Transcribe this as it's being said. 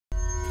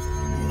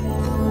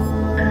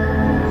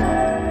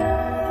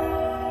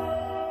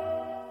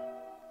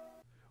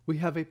We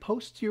have a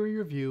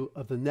posterior view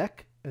of the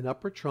neck and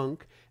upper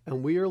trunk,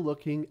 and we are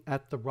looking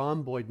at the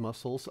rhomboid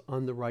muscles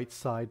on the right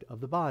side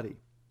of the body,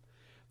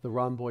 the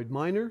rhomboid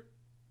minor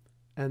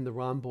and the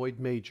rhomboid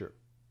major.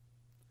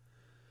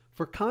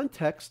 For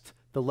context,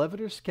 the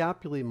levator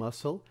scapulae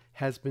muscle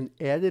has been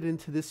added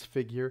into this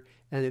figure,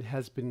 and it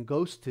has been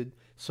ghosted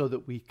so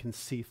that we can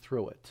see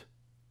through it.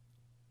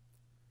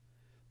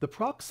 The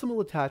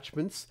proximal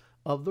attachments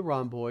of the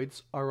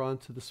rhomboids are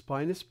onto the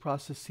spinous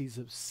processes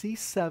of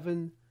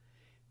C7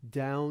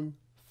 down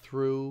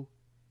through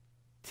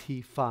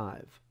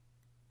T5.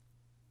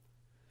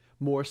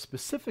 More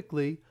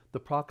specifically, the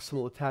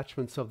proximal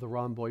attachments of the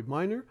rhomboid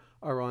minor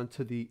are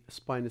onto the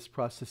spinous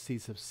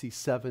processes of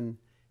C7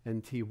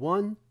 and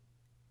T1,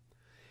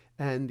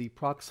 and the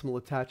proximal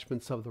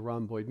attachments of the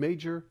rhomboid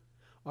major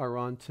are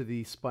onto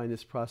the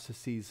spinous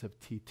processes of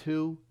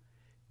T2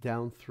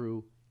 down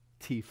through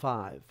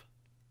T5.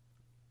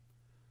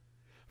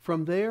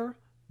 From there,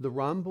 the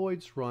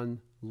rhomboids run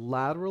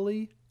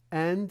laterally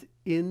and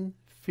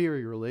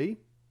inferiorly,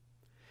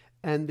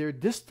 and their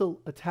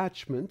distal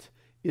attachment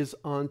is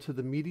onto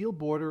the medial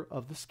border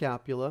of the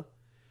scapula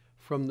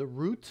from the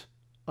root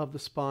of the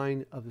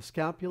spine of the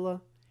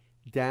scapula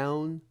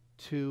down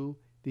to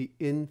the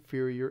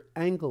inferior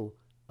angle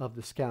of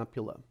the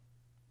scapula.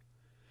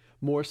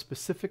 More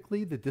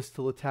specifically, the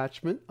distal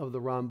attachment of the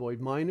rhomboid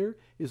minor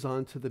is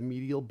onto the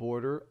medial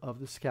border of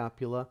the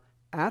scapula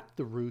at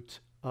the root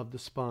of the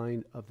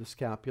spine of the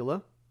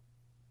scapula,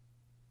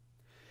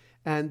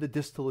 and the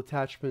distal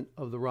attachment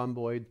of the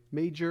rhomboid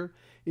major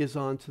is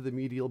onto the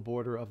medial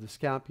border of the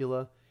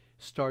scapula,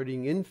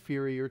 starting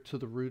inferior to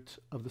the root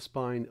of the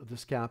spine of the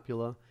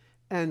scapula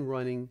and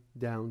running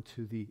down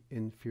to the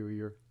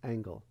inferior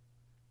angle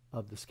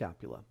of the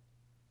scapula.